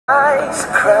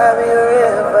Cry me a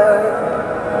river,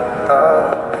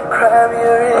 cry me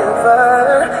a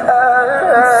river.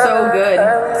 It's so good,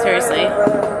 seriously.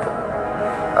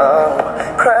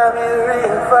 Cry me a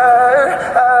river,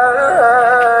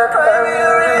 cry me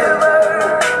a river,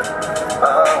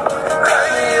 cry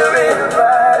me a river, cry me a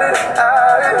river,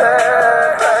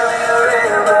 cry me a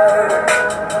river.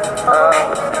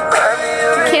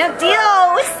 Can't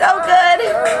deal, it's so good.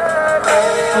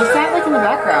 What's that like in the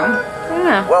background? I don't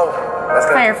know. Whoa, that's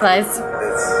good. Fireflies.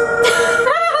 It's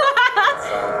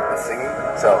singing.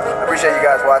 So I appreciate you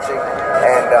guys watching,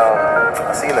 and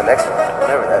I'll see you in the next one,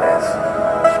 whatever that is.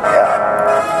 Yeah.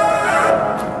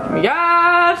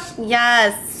 Yes!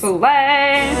 Yes!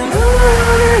 Slay!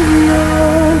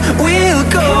 We'll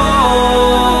go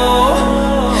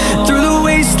through the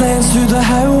wastelands, through the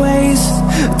highways,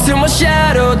 till my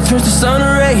shadow turns to sun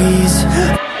rays.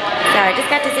 So I just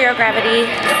got to Zero Gravity,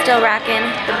 still rocking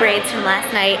the braids from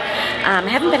last night. I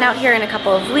haven't been out here in a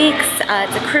couple of weeks.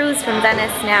 It's a cruise from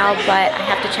Venice now, but I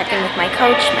have to check in with my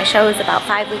coach. My show is about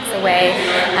 5 weeks away,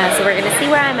 so we're gonna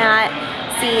see where I'm at,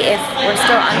 see if we're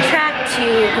still on track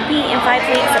to compete in 5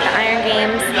 weeks at the Iron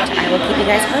Games. I will keep you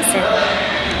guys posted.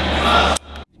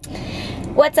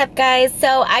 What's up, guys?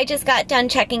 So I just got done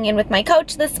checking in with my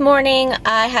coach this morning.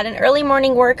 I had an early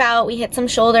morning workout. We hit some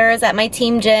shoulders at my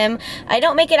team gym. I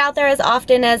don't make it out there as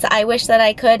often as I wish that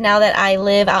I could now that I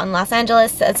live out in Los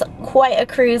Angeles. It's quite a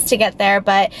cruise to get there,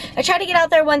 but I try to get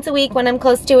out there once a week when I'm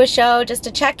close to a show just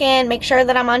to check in, make sure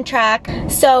that I'm on track.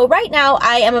 So right now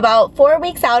I am about 4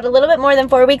 weeks out, a little bit more than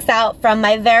 4 weeks out from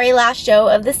my very last show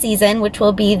of the season, which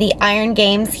will be the Iron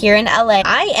Games here in LA.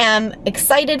 I am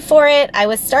excited for it. I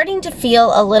was starting to feel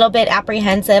a little bit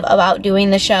apprehensive about doing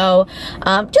the show,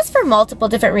 just for multiple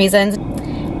different reasons.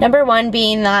 Number one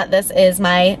being that this is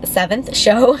my 7th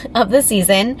show of the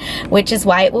season, which is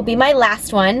why it will be my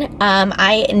last one.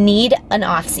 I need an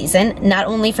off season, not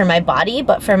only for my body,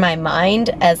 but for my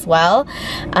mind as well.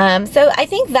 So I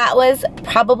think that was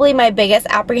probably my biggest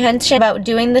apprehension about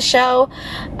doing the show.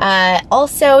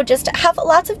 Also, just have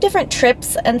lots of different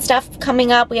trips and stuff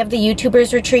coming up. We have the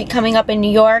YouTubers retreat coming up in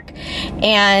New York,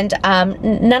 and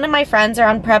none of my friends are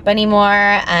on prep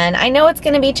anymore, and I know it's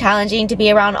gonna be challenging to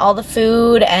be around all the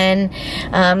food and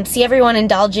see everyone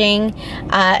indulging.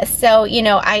 So, you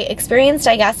know, I experienced,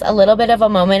 I guess, a little bit of a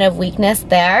moment of weakness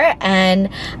there, and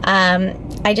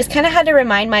I just kind of had to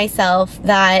remind myself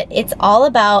that it's all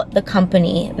about the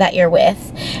company that you're with,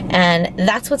 and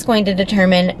that's what's going to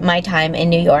determine my time in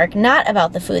New York, not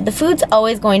about the food. The food's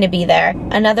always going to be there.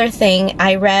 Another thing,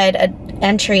 I read an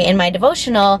entry in my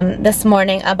devotional this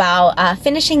morning about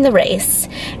finishing the race,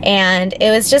 and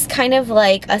it was just kind of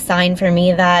like a sign for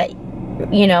me that,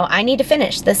 you know, I need to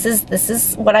finish. This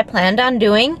is what I planned on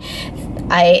doing.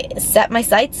 I set my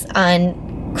sights on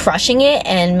crushing it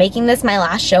and making this my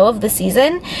last show of the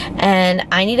season, and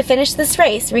I need to finish this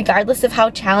race regardless of how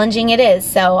challenging it is.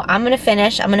 So I'm gonna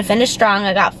finish strong.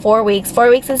 I got 4 weeks. 4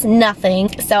 weeks is nothing.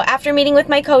 So after meeting with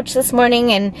my coach this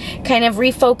morning and kind of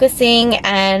refocusing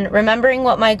and remembering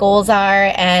what my goals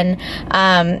are, and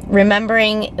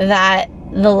remembering that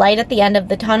the light at the end of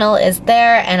the tunnel is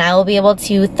there, and I will be able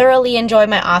to thoroughly enjoy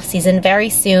my off season very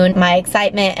soon. My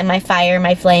excitement and my fire,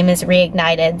 my flame is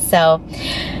reignited. So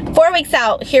 4 weeks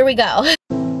out, here we go.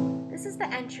 This is the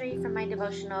entry from my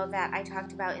devotional that I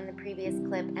talked about in the previous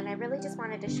clip, and I really just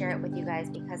wanted to share it with you guys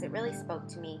because it really spoke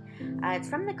to me. It's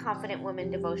from the Confident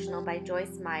Woman devotional by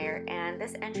Joyce Meyer, and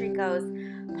this entry goes,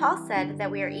 Paul said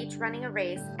that we are each running a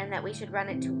race and that we should run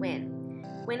it to win.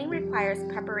 Winning requires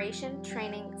preparation,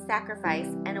 training, sacrifice,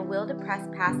 and a will to press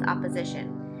past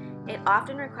opposition. It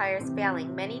often requires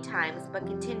failing many times, but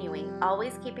continuing,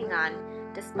 always keeping on,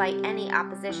 despite any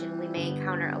opposition we may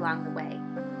encounter along the way.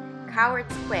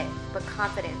 Cowards quit, but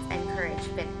confidence and courage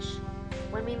finish.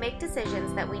 When we make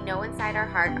decisions that we know inside our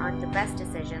heart aren't the best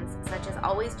decisions, such as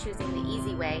always choosing the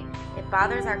easy way, it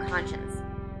bothers our conscience.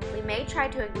 We may try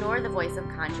to ignore the voice of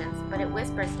conscience, but it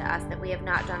whispers to us that we have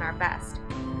not done our best.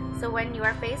 So when you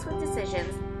are faced with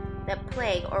decisions that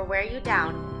plague or wear you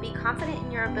down, be confident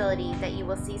in your ability that you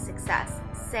will see success.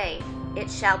 Say,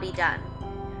 it shall be done.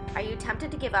 Are you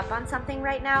tempted to give up on something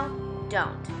right now?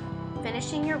 Don't.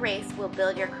 Finishing your race will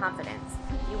build your confidence.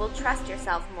 You will trust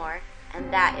yourself more,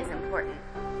 and that is important.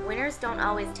 Winners don't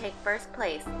always take first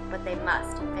place, but they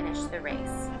must finish the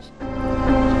race.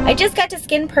 I just got to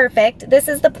Skin Perfect. This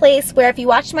is the place where, if you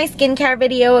watched my skincare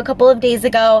video a couple of days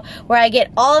ago, where I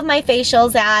get all of my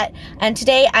facials at, and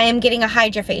today I am getting a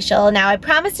HydraFacial. Now, I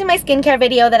promised in my skincare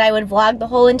video that I would vlog the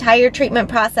whole entire treatment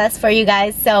process for you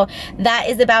guys, so that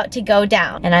is about to go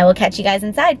down, and I will catch you guys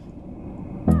inside.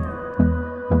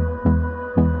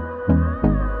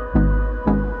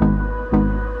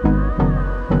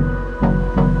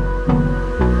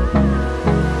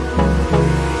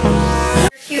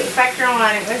 spectrum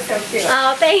one. It was so cute.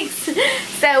 Oh, thanks.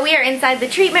 So we are inside the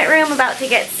treatment room about to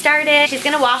get started. She's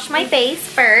gonna wash my face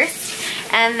first,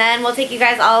 and then we'll take you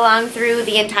guys all along through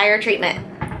the entire treatment.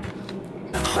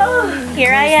 Oh,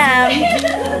 here I am.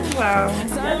 Wow.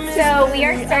 So we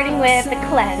are starting with the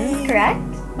cleanse, correct?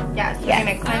 Yes, you're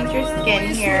gonna cleanse your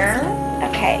skin here.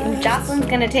 Okay, and Jocelyn's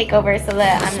gonna take over so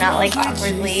that I'm not like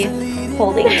awkwardly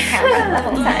holding the camera the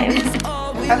whole time.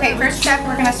 Okay, first step,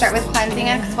 we're gonna start with cleansing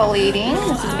and exfoliating.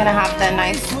 This is gonna have the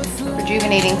nice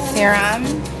rejuvenating serum.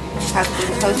 It has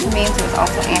glucosamine, so it's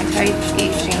also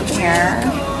anti-aging here.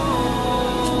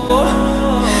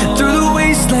 Through the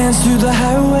wastelands, through the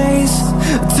highways,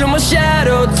 till my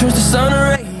shadow turns to sun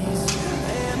rays.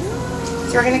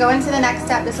 So we're gonna go into the next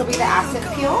step. This will be the acid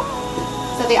peel.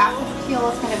 So the acid peel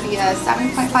is gonna be a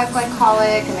 7.5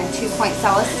 glycolic and then 2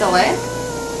 salicylic.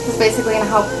 This is basically gonna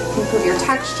help improve your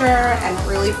texture and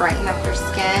really brighten up your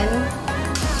skin.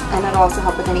 And it'll also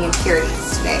help with any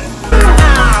impurities today.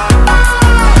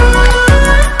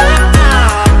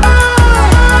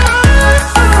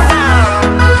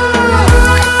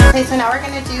 Okay, so now we're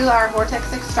going to do our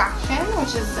vortex extraction,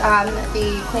 which is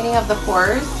the cleaning of the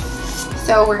pores.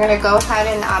 So we're going to go ahead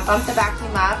and bump the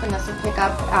vacuum up, and this will pick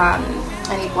up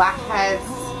any blackheads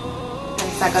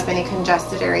and suck up any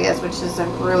congested areas, which is a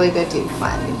really good deep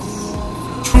cleanse.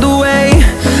 The way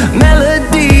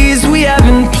melodies we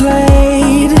haven't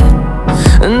played.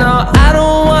 No, I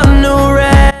don't want no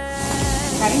rest.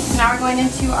 Okay, so now we're going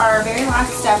into our very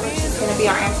last step, which is going to be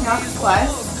our Antiox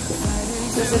Plus.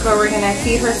 This is where we're going to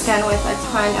feed her skin with a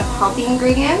ton of healthy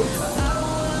ingredients.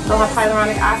 They'll have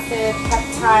hyaluronic acid,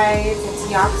 peptides,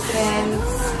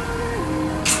 antioxidants,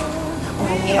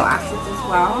 and amino acids as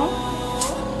well.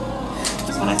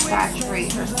 Just want to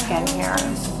saturate her skin here.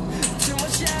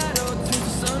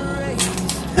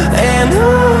 And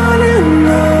on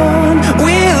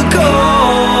we'll go.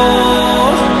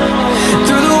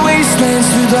 Through the wastelands,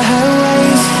 through the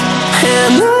highways,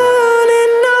 and on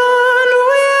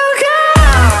we'll go.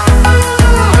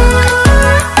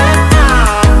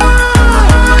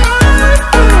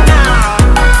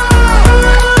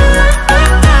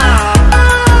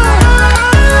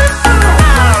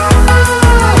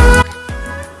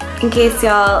 In case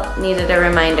y'all needed a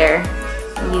reminder,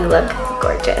 you look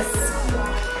gorgeous.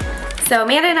 So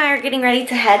Amanda and I are getting ready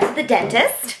to head to the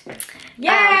dentist.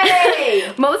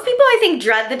 Yay! Most people I think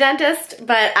dread the dentist,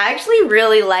 but I actually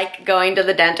really like going to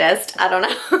the dentist. I don't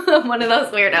know, I'm one of those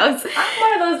weirdos. I'm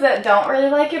one of those that don't really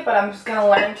like it, but I'm just gonna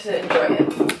learn to enjoy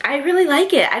it. I really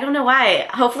like it. I don't know why.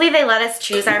 Hopefully they let us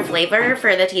choose our flavor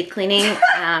for the teeth cleaning.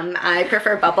 I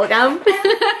prefer bubblegum.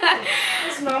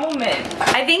 It's normal mint.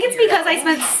 I think it's because I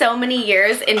spent so many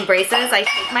years in braces. I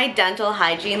take my dental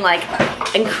hygiene like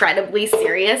incredibly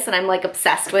serious, and I'm like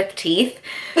obsessed with teeth.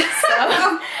 So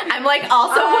I'm like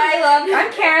also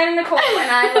I'm CarynNicole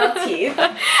and I love teeth.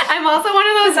 I'm also one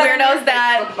of those weirdos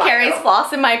that carries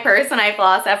floss in my purse, and I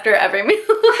floss after every meal.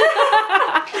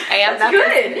 I am that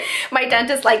good. My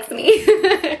dentist likes me.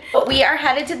 But we are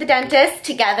headed to the dentist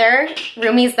together.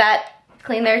 Roomies that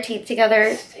clean their teeth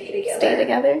together stay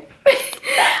together.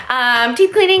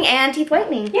 Teeth cleaning and teeth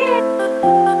whitening. Yay!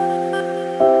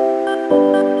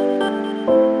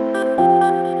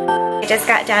 I just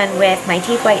got done with my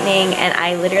teeth whitening, and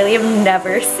I literally have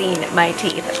never seen my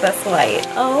teeth this white.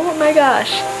 Oh my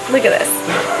gosh, look at this.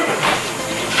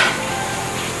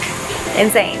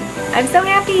 Insane. I'm so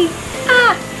happy.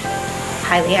 Ah!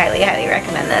 Highly, highly, highly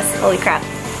recommend this. Holy crap.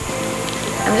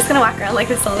 I'm just gonna walk around like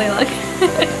this all day long.